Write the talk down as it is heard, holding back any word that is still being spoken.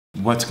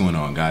What's going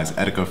on, guys?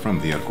 Etika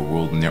from the Etika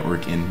World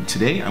Network, and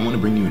today I want to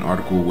bring you an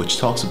article which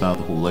talks about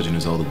the whole Legend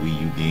of Zelda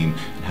WiiU game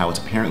and how it's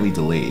apparently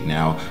delayed.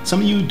 Now, some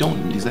of you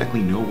don't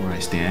exactly know where I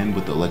stand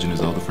with the Legend of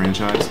Zelda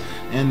franchise,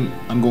 and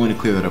I'm going to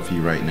clear that up for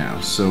you right now.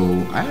 So,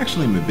 I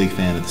actually am a big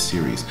fan of the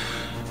series.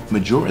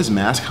 Majora's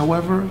Mask,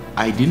 however,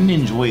 I didn't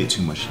enjoy it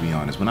too much, to be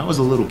honest. When I was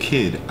a little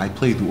kid, I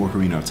played through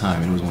Ocarina of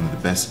Time, and it was one of the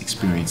best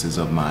experiences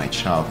of my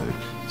childhood.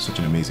 Such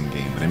an amazing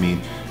game. But I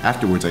mean,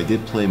 afterwards I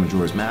did play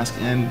Majora's Mask,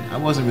 and I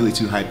wasn't really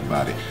too hyped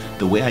about it.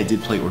 The way I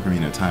did play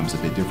Ocarina of Time was a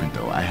bit different,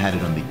 though. I had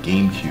it on the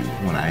GameCube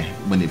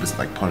when it was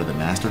like part of the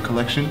Master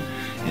Collection,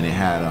 and it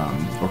had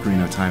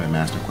Ocarina of Time and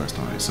Master Quest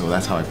on it. So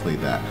that's how I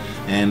played that.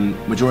 And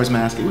Majora's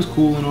Mask, it was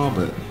cool and all,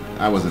 but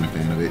I wasn't a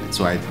fan of it,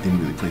 so I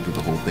didn't really play through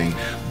the whole thing.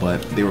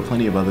 But there were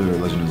plenty of other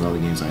Legend of Zelda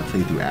games I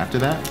played through after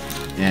that.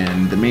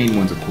 And the main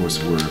ones, of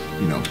course, were,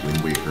 you know, Wind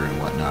Waker and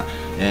whatnot.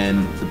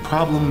 And the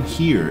problem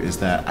here is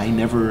that I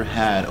never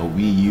had a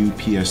Wii U,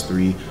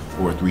 PS3,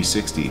 or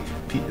 360.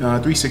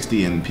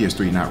 360 and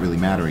PS3 not really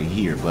mattering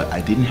here, but I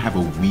didn't have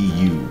a Wii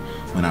U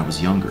when I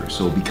was younger.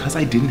 So because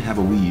I didn't have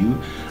a Wii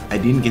U, I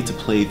didn't get to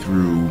play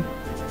through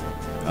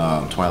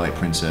Twilight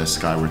Princess,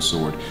 Skyward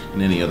Sword,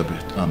 and any other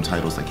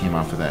titles that came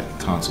out for that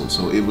console.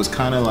 So it was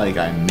kind of like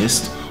I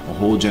missed a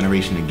whole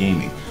generation of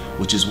gaming,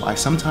 which is why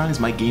sometimes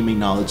my gaming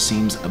knowledge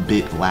seems a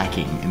bit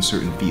lacking in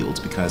certain fields,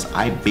 because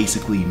I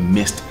basically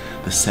missed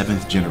the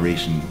 7th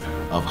generation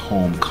of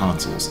home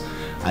consoles.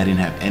 I didn't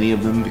have any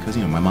of them because,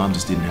 you know, my mom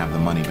just didn't have the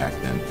money back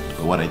then.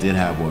 But what I did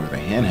have were the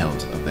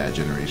handhelds of that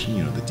generation,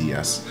 you know, the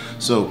DS.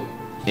 So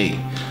hey,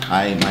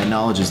 my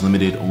knowledge is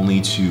limited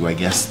only to, I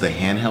guess, the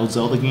handheld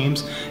Zelda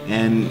games,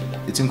 and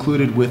it's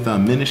included with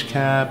Minish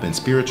Cap and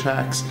Spirit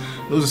Tracks.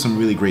 Those are some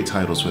really great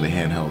titles for the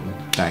handheld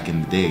back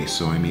in the day.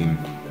 So I mean,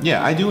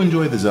 yeah, I do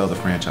enjoy the Zelda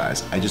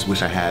franchise. I just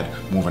wish I had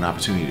more of an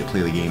opportunity to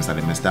play the games that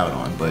I missed out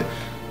on. But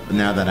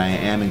now that I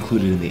am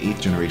included in the 8th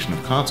generation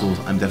of consoles,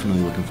 I'm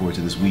definitely looking forward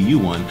to this Wii U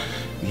one.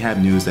 We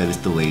have news that it's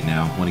delayed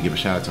now. I want to give a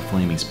shout out to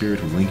Flaming Spirit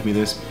who linked me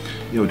this.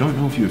 Yo, don't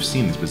know if you have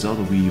seen this, but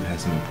Zelda Wii U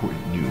has some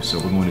important news. So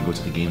we're going to go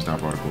to the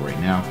GameStop article right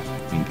now.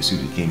 Link is to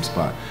the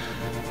GameSpot.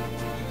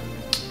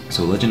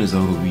 So Legend of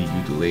Zelda Wii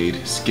U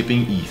delayed,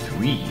 skipping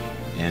E3.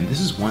 And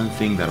this is one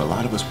thing that a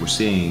lot of us were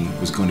saying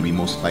was going to be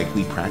most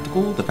likely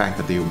practical. The fact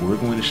that they were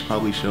going to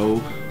probably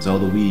show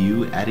Zelda Wii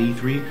U at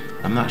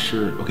E3. I'm not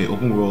sure. Okay,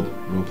 open world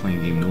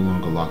role-playing game no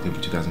longer locked in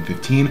for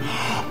 2015.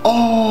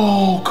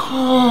 Oh,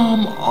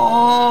 come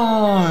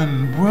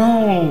on,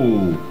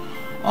 bro.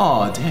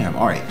 Oh, damn.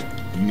 All right.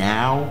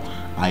 Now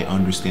I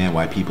understand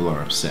why people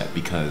are upset,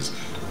 because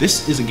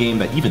this is a game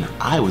that even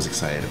I was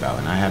excited about,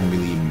 and I haven't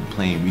really even been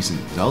playing recent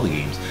Zelda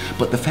games.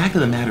 But the fact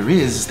of the matter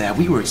is that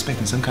we were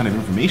expecting some kind of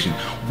information.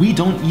 We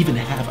don't even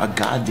have a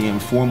goddamn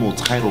formal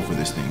title for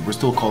this thing. We're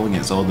still calling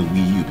it Zelda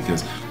Wii U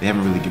because they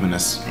haven't really given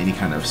us any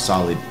kind of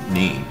solid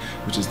name,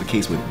 which is the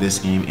case with this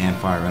game and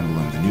Fire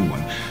Emblem, the new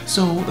one.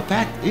 So the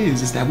fact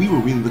is that we were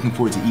really looking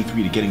forward to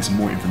E3 to getting some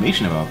more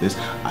information about this.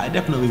 I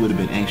definitely would have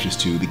been anxious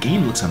to. The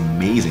game looks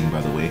amazing, by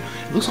the way.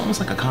 It looks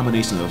almost like a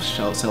combination of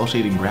cell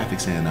shading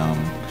graphics and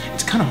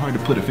it's kind of hard to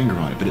put a finger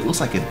on it, but it looks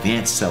like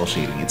advanced cell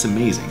shading. It's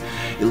amazing.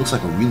 It looks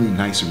like a really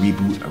nice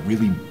reboot, a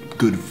really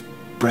good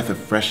breath of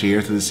fresh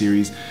air to the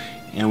series,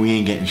 and we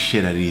ain't getting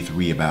shit at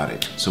E3 about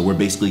it. So we're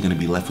basically going to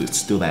be left with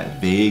still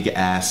that vague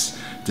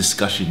ass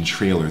discussion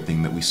trailer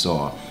thing that we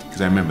saw,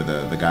 because I remember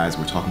the guys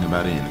were talking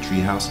about it in the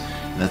treehouse,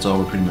 and that's all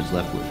we're pretty much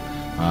left with.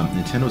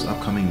 Nintendo's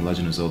upcoming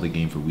Legend of Zelda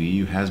game for Wii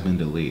U has been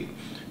delayed.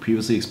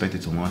 Previously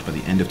expected to launch by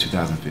the end of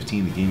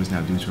 2015, the game is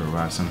now due to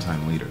arrive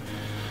sometime later.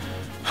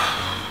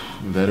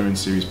 Veteran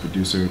series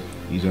producer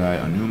Eiji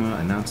Aonuma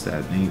announced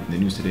that the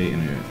news today in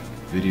a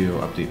video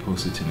update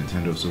posted to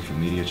Nintendo's social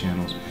media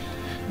channels.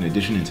 In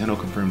addition, Nintendo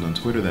confirmed on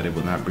Twitter that it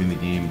will not bring the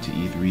game to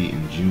E3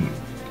 in June.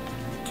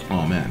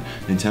 Oh man,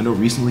 Nintendo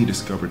recently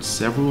discovered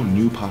several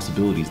new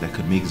possibilities that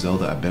could make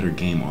Zelda a better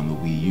game on the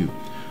Wii U.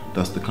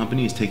 Thus, the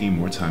company is taking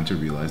more time to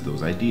realize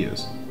those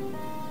ideas.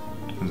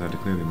 As I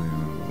declared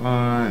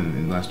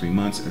in the last 3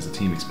 months, as the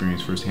team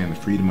experienced firsthand the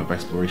freedom of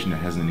exploration that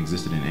hasn't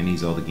existed in any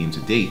Zelda game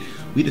to date,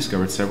 we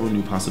discovered several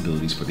new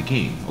possibilities for the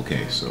game.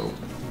 Okay, so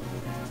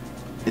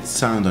it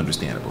sounds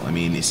understandable. I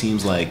mean, it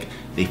seems like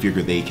they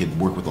figured they could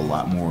work with a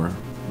lot more,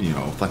 you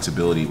know,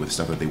 flexibility with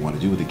stuff that they want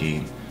to do with the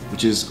game,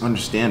 which is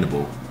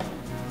understandable.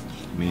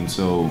 I mean,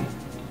 so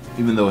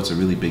even though it's a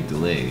really big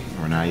delay,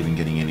 we're not even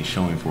getting any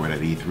showing for it at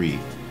E3.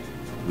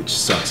 Which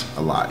sucks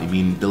a lot. I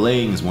mean,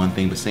 delaying is one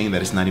thing, but saying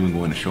that it's not even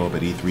going to show up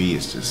at E3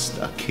 is just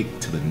a kick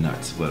to the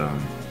nuts. But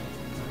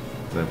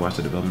I've watched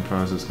the development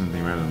process and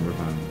thing rather than work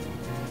on.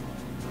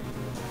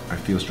 I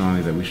feel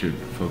strongly that we should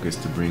focus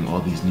to bring all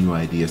these new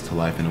ideas to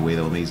life in a way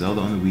that will make Zelda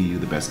on the Wii U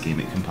the best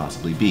game it can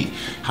possibly be.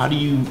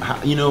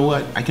 You know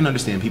what? I can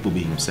understand people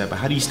being upset, but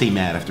how do you stay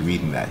mad after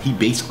reading that? He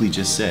basically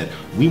just said,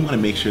 we want to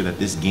make sure that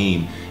this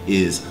game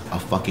is a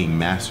fucking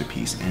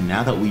masterpiece. And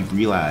now that we've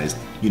realized,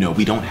 you know,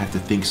 we don't have to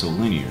think so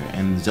linear.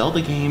 And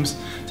Zelda games,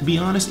 to be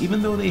honest,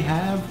 even though they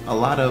have a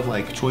lot of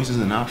like choices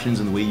and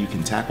options in the way you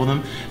can tackle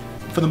them,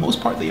 for the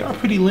most part, they are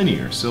pretty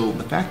linear. So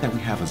the fact that we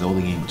have a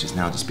Zelda game which is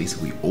now just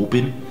basically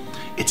open,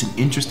 it's an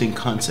interesting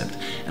concept,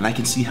 and I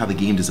can see how the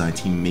game design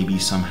team maybe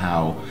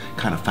somehow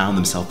kind of found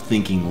themselves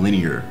thinking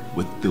linear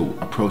with the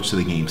approach to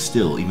the game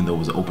still, even though it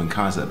was an open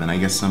concept. And I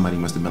guess somebody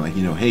must have been like,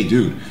 you know, hey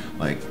dude,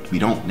 like we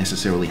don't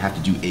necessarily have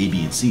to do A,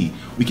 B, and C.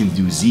 We can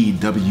do Z,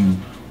 W,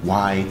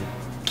 Y,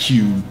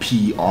 Q,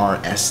 P, R,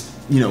 S.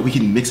 You know, we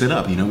can mix it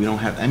up. You know, we don't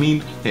have. I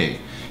mean, hey,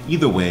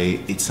 either way,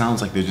 it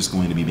sounds like they're just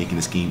going to be making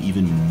this game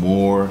even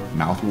more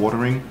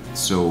mouth-watering.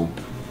 So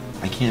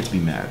I can't be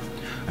mad.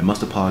 I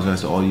must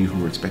apologize to all you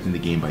who were expecting the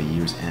game by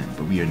year's end,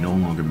 but we are no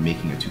longer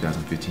making a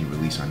 2015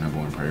 release our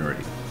 #1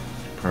 priority.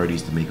 Priority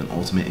is to make an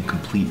ultimate and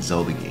complete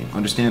Zelda game.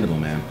 Understandable,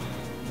 man.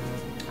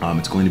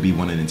 It's going to be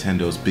one of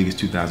Nintendo's biggest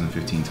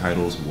 2015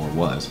 titles, or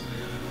was.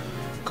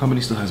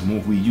 Company still has more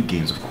Wii U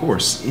games, of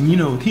course. And you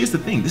know, here's the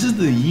thing. This is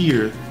the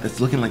year that's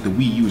looking like the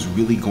Wii U is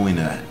really going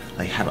to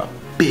like have a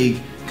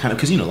big kind of,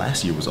 because you know,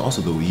 last year was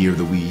also the year of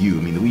the Wii U.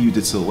 I mean, the Wii U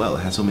did so well.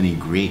 It had so many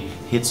great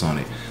hits on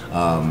it.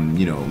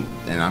 You know,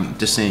 and I'm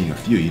just saying a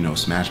few, you know,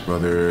 Smash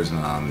Brothers,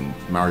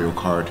 Mario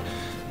Kart,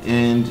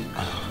 and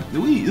the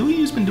Wii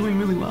U's been doing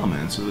really well,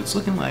 man. So it's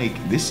looking like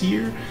this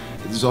year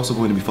is also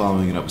going to be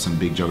following it up with some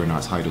big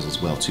juggernaut titles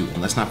as well too.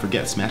 And let's not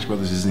forget, Smash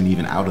Brothers isn't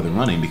even out of the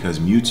running because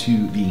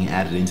Mewtwo being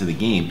added into the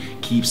game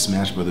keeps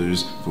Smash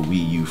Brothers for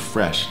Wii U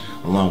fresh,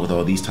 along with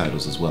all these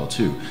titles as well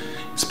too.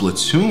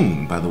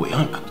 Splatoon, by the way,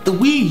 the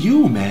Wii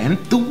U, man,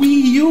 the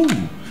Wii U.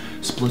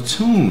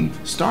 Splatoon,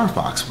 Star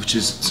Fox, which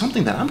is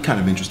something that I'm kind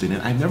of interested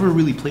in. I've never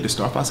really played a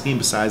Star Fox game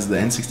besides the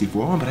N64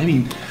 one, but I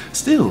mean,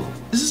 still,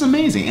 this is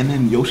amazing. And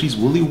then Yoshi's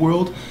Woolly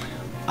World,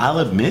 I'll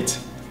admit,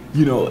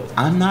 you know,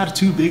 I'm not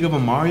too big of a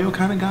Mario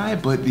kind of guy,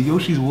 but the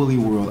Yoshi's Woolly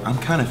World, I'm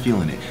kind of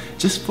feeling it.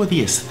 Just for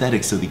the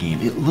aesthetics of the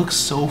game. It looks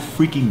so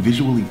freaking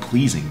visually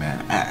pleasing,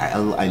 man.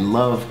 I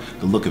love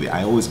the look of it.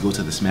 I always go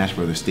to the Smash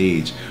Brothers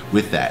stage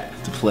with that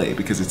to play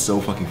because it's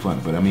so fucking fun.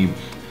 But I mean,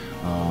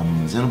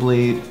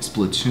 Xenoblade,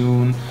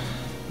 Splatoon,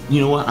 you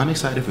know what, I'm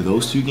excited for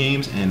those two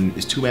games, and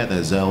it's too bad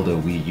that Zelda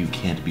Wii U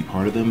can't be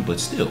part of them, but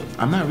still,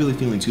 I'm not really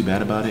feeling too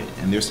bad about it,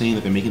 and they're saying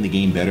that they're making the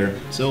game better,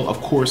 so of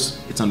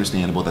course, it's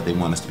understandable that they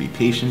want us to be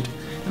patient,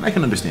 and I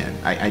can understand.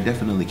 I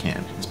definitely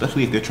can,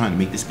 especially if they're trying to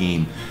make this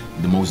game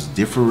the most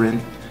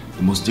different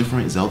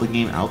Zelda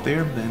game out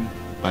there, then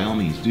by all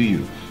means, do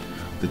you.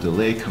 The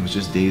delay comes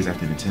just days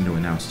after Nintendo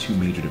announced two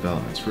major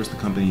developments. First, the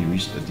company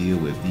reached a deal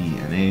with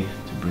DeNA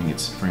to bring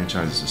its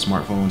franchises to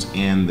smartphones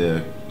and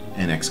the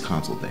NX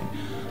console thing.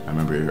 I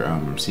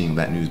remember seeing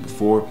that news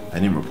before. I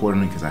didn't report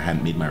on it because I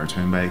hadn't made my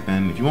return back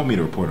then. If you want me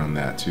to report on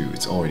that too,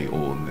 it's already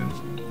old, then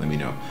let me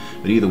know.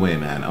 But either way,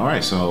 man,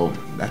 alright, so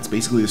that's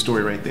basically the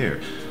story right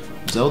there.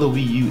 Zelda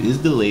Wii U is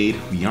delayed.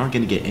 We aren't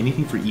going to get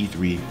anything for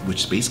E3,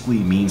 which basically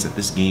means that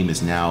this game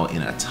is now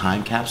in a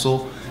time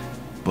capsule.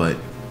 But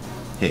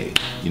hey,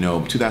 you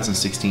know,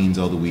 2016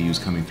 Zelda Wii U is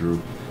coming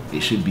through.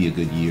 It should be a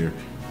good year.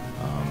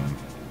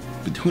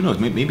 But who knows,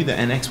 maybe the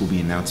NX will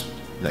be announced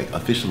like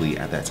officially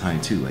at that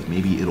time too. Like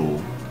maybe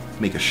it'll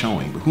make a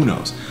showing, but who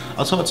knows.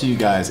 I'll talk to you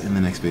guys in the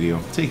next video.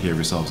 Take care of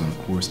yourselves, and of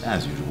course,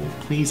 as usual,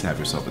 please have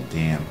yourself a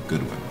damn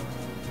good one.